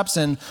bootstraps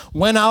and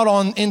went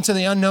out into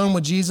the unknown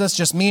with Jesus,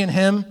 just me and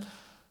him.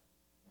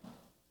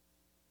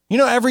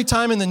 Every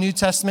time in the New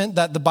Testament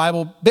that the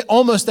Bible,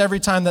 almost every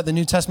time that the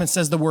New Testament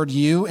says the word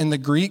you in the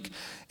Greek,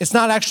 it's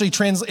not actually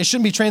it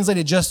shouldn't be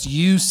translated just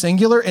you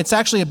singular. It's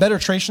actually a better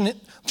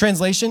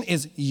translation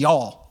is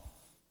y'all.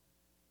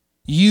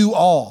 You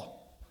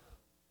all.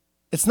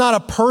 It's not a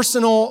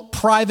personal,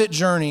 private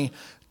journey.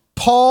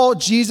 Paul,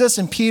 Jesus,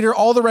 and Peter,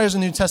 all the writers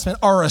of the New Testament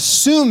are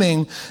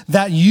assuming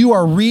that you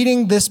are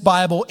reading this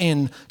Bible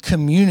in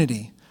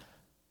community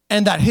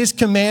and that his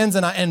commands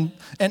and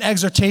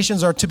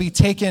exhortations are to be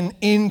taken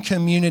in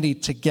community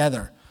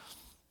together.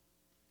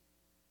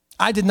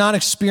 I did not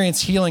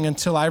experience healing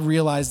until I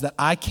realized that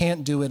I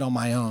can't do it on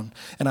my own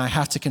and I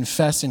have to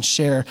confess and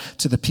share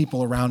to the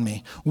people around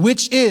me,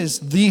 which is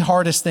the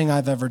hardest thing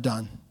I've ever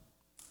done.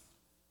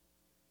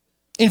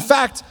 In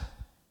fact,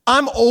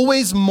 I'm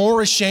always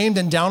more ashamed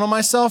and down on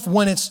myself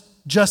when it's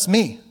just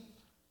me.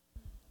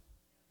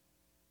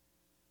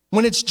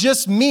 When it's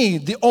just me,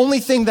 the only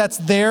thing that's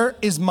there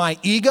is my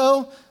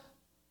ego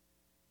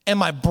and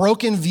my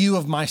broken view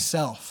of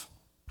myself.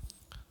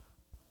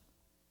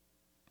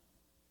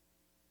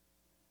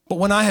 But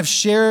when I have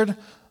shared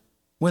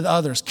with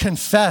others,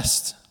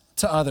 confessed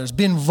to others,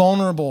 been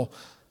vulnerable,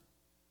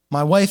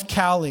 my wife,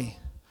 Callie,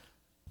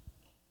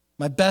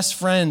 my best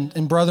friend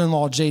and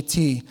brother-in-law,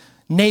 JT,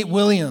 Nate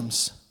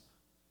Williams,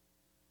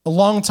 a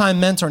longtime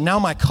mentor, now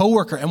my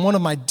coworker and one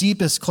of my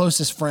deepest,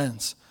 closest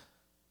friends,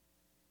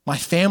 my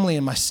family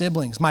and my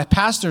siblings, my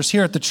pastors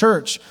here at the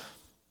church,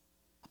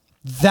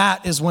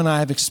 that is when I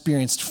have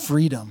experienced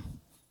freedom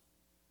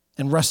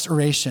and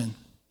restoration,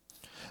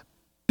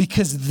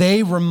 because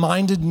they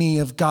reminded me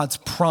of God's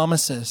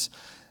promises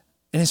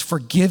and his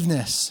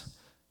forgiveness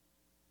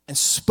and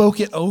spoke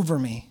it over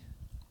me.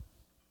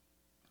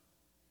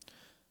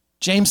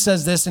 James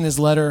says this in his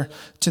letter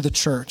to the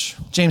church,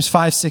 James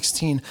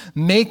 5:16,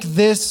 make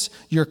this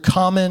your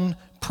common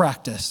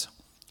practice.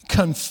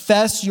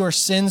 Confess your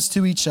sins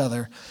to each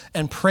other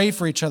and pray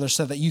for each other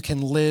so that you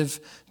can live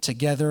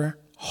together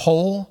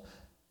whole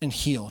and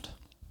healed.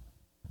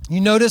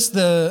 You notice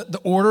the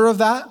order of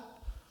that?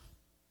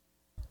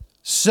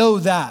 So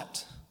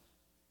that.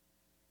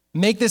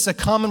 Make this a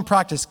common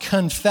practice.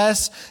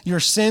 Confess your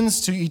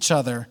sins to each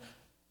other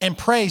and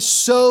pray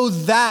so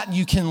that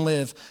you can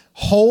live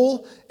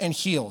whole and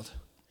healed.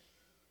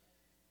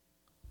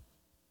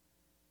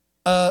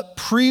 A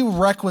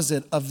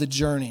prerequisite of the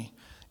journey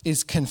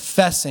is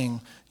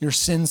confessing your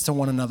sins to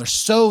one another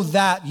so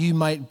that you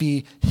might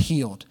be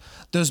healed.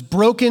 Those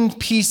broken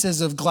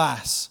pieces of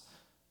glass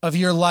of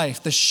your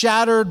life, the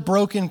shattered,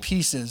 broken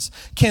pieces,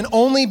 can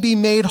only be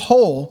made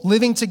whole,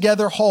 living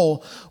together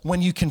whole,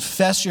 when you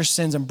confess your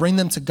sins and bring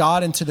them to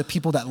God and to the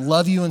people that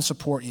love you and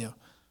support you.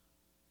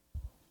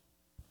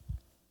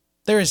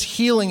 There is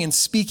healing in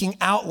speaking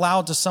out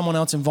loud to someone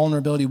else in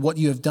vulnerability what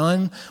you have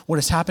done, what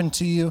has happened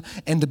to you,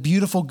 and the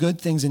beautiful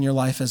good things in your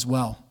life as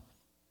well.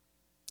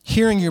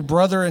 Hearing your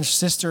brother and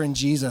sister in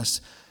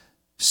Jesus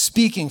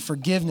speaking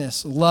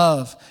forgiveness,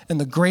 love,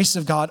 and the grace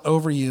of God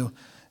over you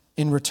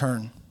in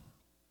return.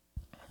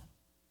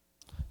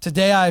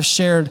 Today I have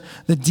shared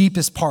the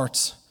deepest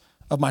parts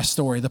of my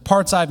story, the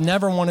parts I've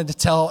never wanted to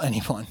tell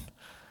anyone.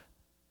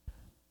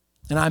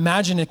 And I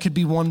imagine it could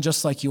be one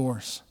just like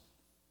yours.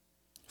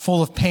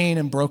 Full of pain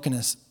and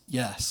brokenness,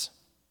 yes.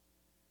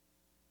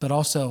 But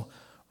also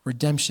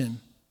redemption,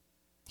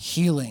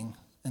 healing,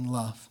 and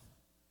love.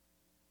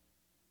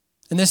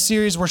 In this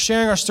series, we're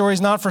sharing our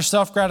stories not for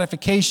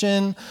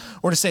self-gratification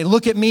or to say,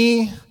 look at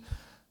me,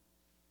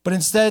 but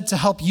instead to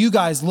help you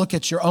guys look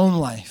at your own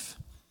life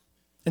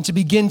and to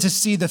begin to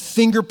see the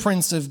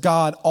fingerprints of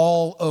God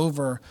all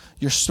over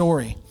your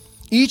story.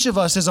 Each of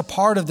us is a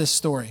part of this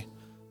story.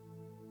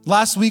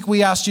 Last week,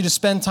 we asked you to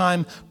spend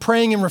time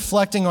praying and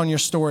reflecting on your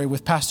story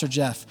with Pastor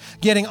Jeff,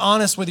 getting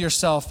honest with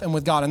yourself and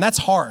with God. And that's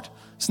hard.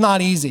 It's not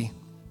easy.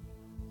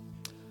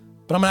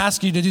 But I'm going to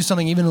ask you to do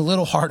something even a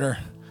little harder,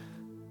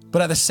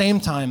 but at the same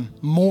time,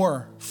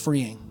 more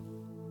freeing.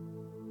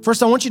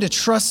 First, I want you to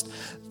trust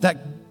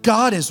that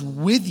God is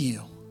with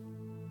you,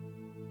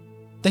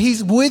 that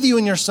he's with you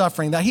in your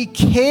suffering, that he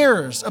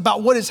cares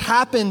about what has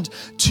happened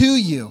to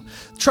you.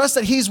 Trust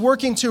that he's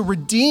working to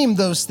redeem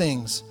those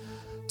things,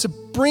 to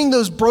bring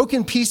those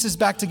broken pieces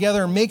back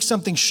together and make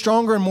something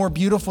stronger and more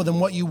beautiful than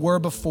what you were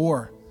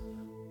before.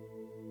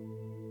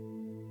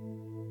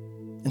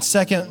 And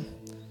second,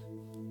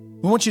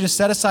 we want you to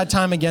set aside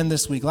time again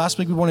this week. Last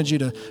week, we wanted you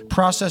to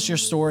process your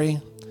story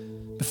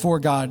before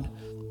God.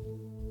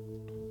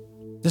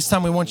 This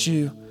time, we want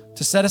you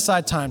to set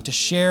aside time to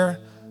share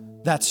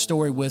that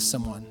story with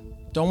someone.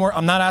 Don't worry,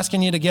 I'm not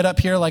asking you to get up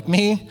here like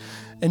me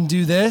and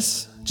do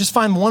this. Just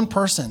find one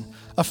person,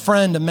 a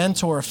friend, a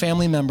mentor, a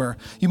family member.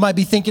 You might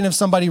be thinking of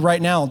somebody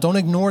right now. Don't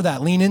ignore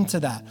that. Lean into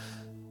that.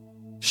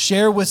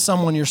 Share with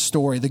someone your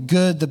story, the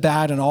good, the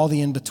bad, and all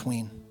the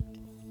in-between.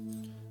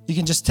 You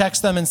can just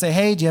text them and say,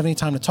 hey, do you have any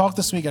time to talk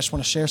this week? I just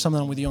want to share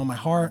something with you on my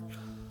heart.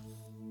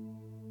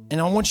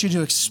 And I want you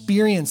to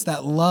experience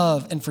that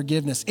love and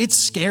forgiveness. It's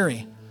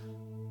scary.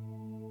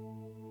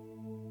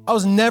 I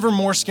was never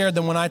more scared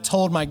than when I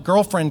told my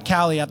girlfriend,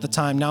 Callie, at the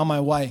time, now my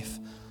wife,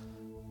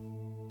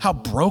 how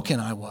broken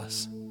I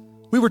was.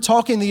 We were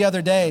talking the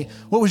other day.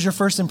 What was your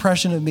first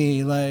impression of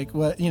me? Like,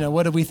 what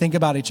did we think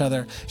about each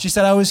other? She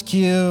said I was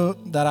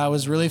cute, that I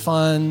was really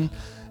fun.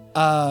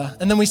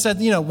 And then we said,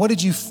 what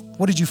did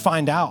you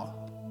find out?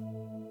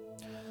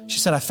 She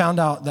said, I found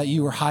out that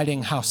you were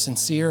hiding how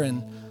sincere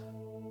and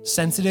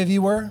sensitive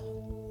you were,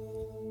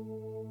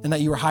 and that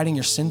you were hiding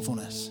your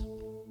sinfulness.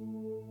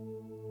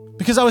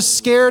 Because I was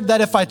scared that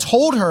if I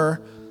told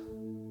her,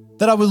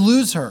 that I would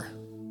lose her.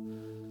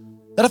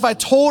 That if I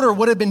told her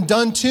what had been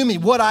done to me,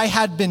 what I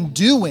had been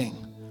doing,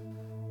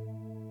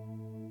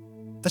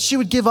 that she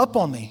would give up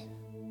on me.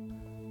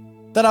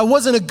 That I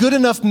wasn't a good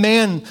enough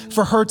man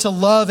for her to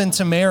love and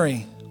to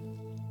marry.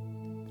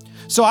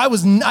 So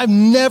I've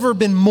never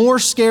been more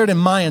scared in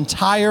my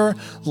entire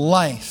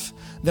life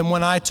than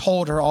when I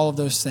told her all of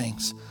those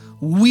things,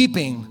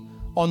 weeping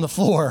on the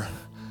floor.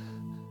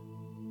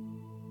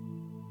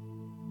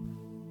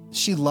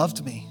 She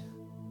loved me.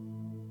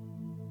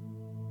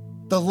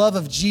 The love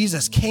of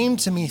Jesus came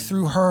to me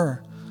through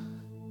her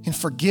in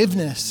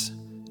forgiveness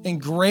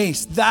and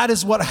grace. That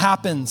is what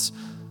happens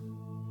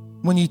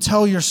when you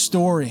tell your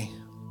story,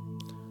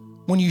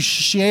 when you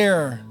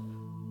share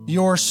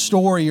your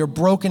story, your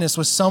brokenness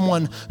with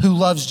someone who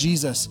loves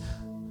Jesus.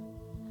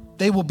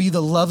 They will be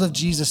the love of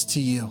Jesus to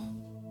you.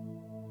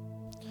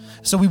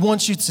 So we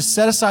want you to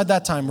set aside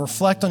that time,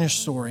 reflect on your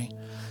story,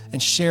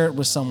 and share it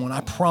with someone.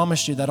 I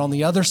promise you that on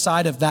the other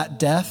side of that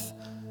death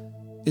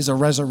is a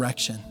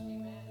resurrection.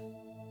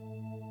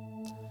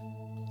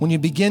 When you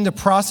begin to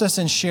process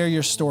and share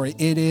your story,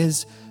 it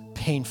is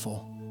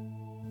painful.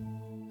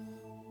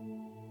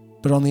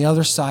 But on the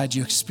other side,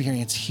 you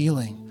experience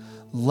healing,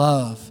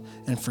 love,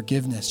 and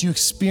forgiveness. You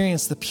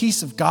experience the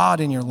peace of God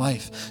in your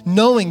life,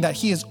 knowing that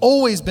He has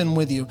always been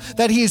with you,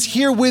 that He is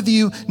here with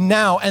you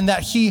now, and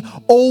that He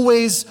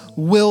always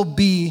will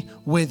be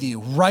with you,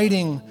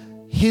 writing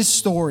His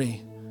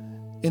story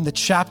in the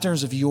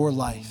chapters of your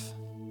life.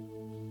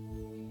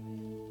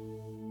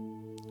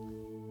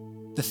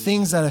 The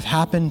things that have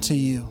happened to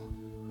you,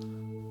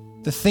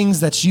 the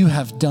things that you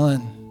have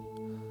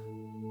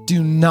done,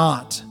 do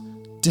not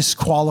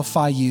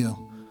disqualify you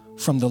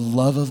from the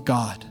love of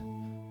God.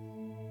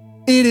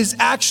 It is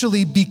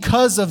actually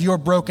because of your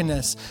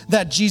brokenness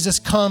that Jesus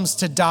comes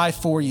to die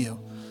for you.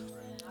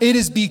 It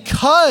is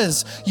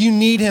because you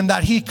need Him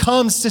that He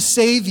comes to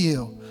save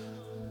you.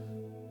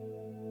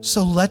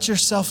 So let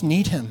yourself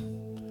need Him.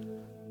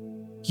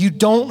 You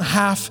don't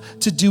have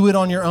to do it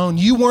on your own.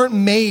 You weren't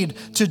made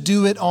to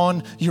do it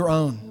on your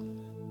own.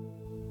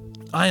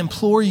 I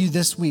implore you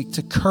this week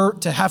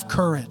to have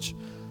courage.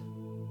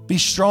 Be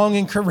strong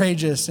and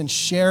courageous and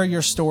share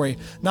your story.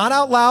 Not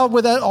out loud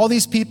with all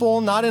these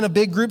people, not in a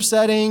big group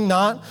setting,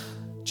 not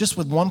just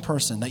with one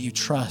person that you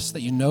trust,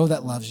 that you know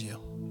that loves you.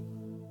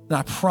 And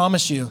I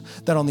promise you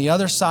that on the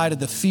other side of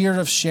the fear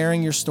of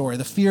sharing your story,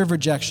 the fear of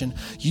rejection,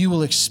 you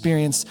will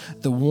experience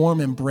the warm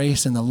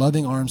embrace and the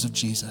loving arms of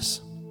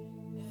Jesus.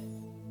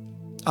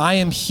 I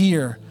am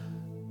here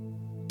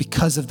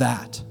because of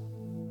that.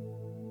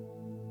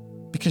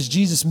 Because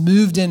Jesus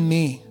moved in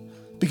me.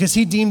 Because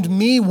He deemed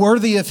me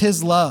worthy of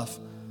His love.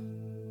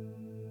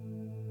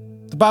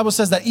 The Bible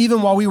says that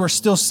even while we were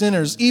still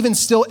sinners, even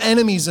still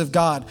enemies of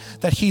God,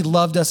 that He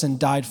loved us and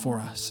died for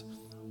us.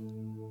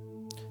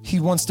 He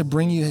wants to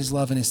bring you His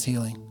love and His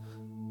healing.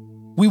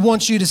 We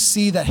want you to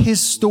see that His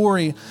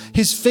story,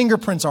 His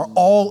fingerprints are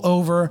all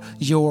over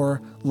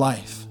your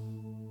life.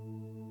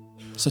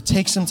 So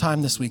take some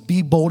time this week.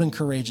 Be bold and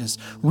courageous.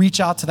 Reach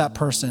out to that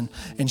person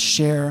and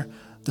share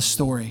the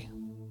story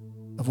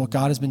of what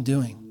God has been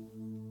doing,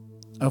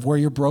 of where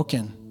you're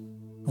broken,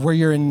 of where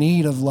you're in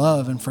need of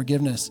love and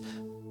forgiveness,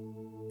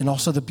 and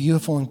also the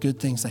beautiful and good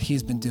things that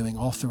He's been doing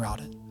all throughout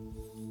it.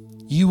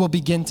 You will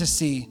begin to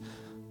see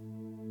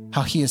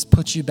how He has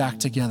put you back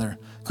together.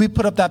 Can we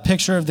put up that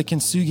picture of the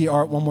kintsugi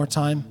art one more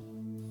time?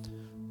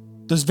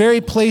 Those very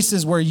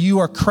places where you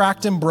are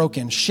cracked and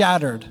broken,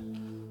 shattered,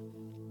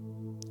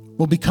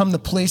 will become the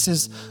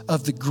places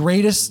of the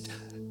greatest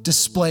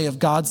display of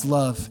God's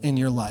love in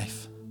your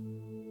life.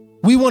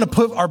 We want to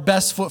put our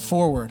best foot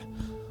forward.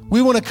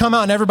 We want to come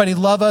out and everybody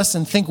love us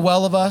and think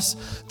well of us.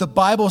 The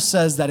Bible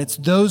says that it's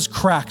those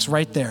cracks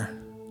right there,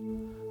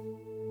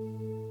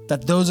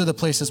 that those are the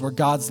places where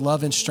God's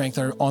love and strength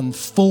are on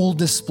full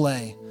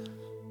display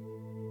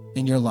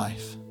in your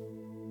life.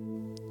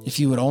 If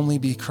you would only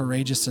be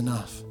courageous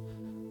enough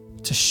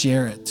to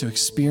share it, to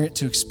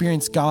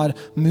experience God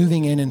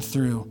moving in and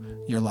through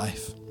your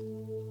life.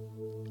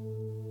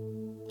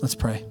 Let's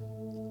pray.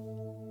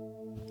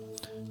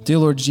 Dear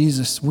Lord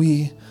Jesus,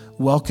 we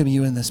welcome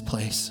you in this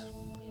place.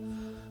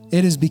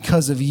 It is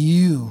because of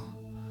you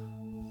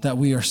that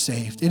we are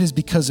saved. It is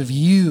because of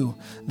you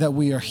that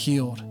we are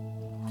healed.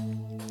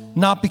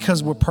 Not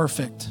because we're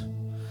perfect.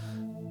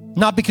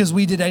 Not because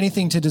we did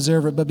anything to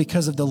deserve it, but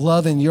because of the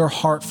love in your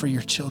heart for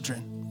your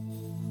children.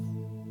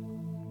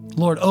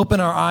 Lord, open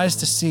our eyes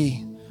to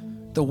see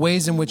the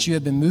ways in which you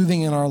have been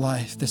moving in our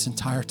life this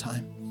entire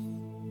time.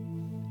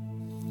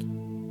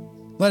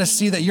 Let us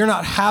see that you're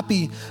not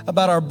happy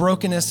about our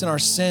brokenness and our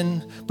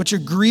sin, but you're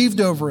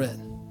grieved over it.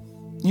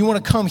 You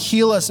want to come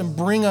heal us and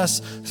bring us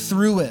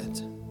through it.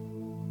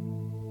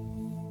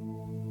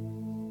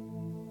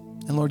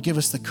 And Lord, give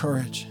us the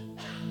courage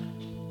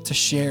to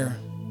share,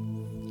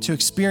 to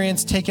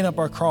experience taking up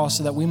our cross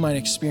so that we might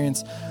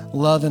experience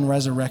love and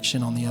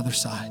resurrection on the other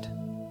side.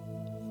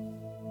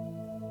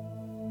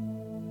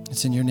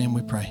 It's in your name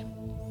we pray.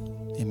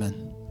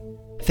 Amen.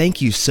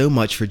 Thank you so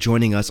much for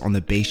joining us on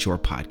the Bayshore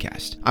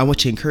podcast. I want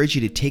to encourage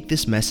you to take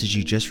this message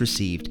you just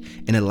received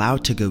and allow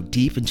it to go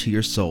deep into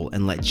your soul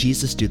and let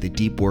Jesus do the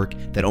deep work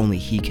that only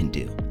He can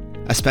do.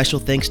 A special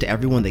thanks to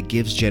everyone that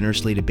gives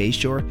generously to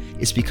Bayshore.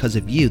 It's because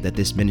of you that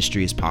this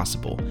ministry is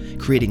possible,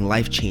 creating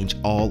life change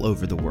all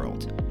over the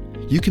world.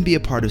 You can be a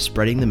part of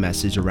spreading the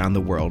message around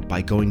the world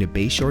by going to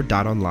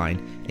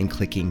bayshore.online and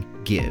clicking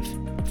give.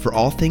 For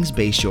all things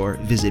Bayshore,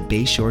 visit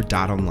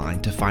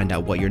bayshore.online to find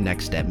out what your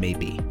next step may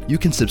be. You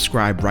can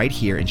subscribe right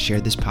here and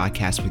share this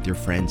podcast with your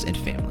friends and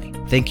family.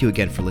 Thank you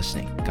again for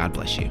listening. God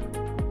bless you.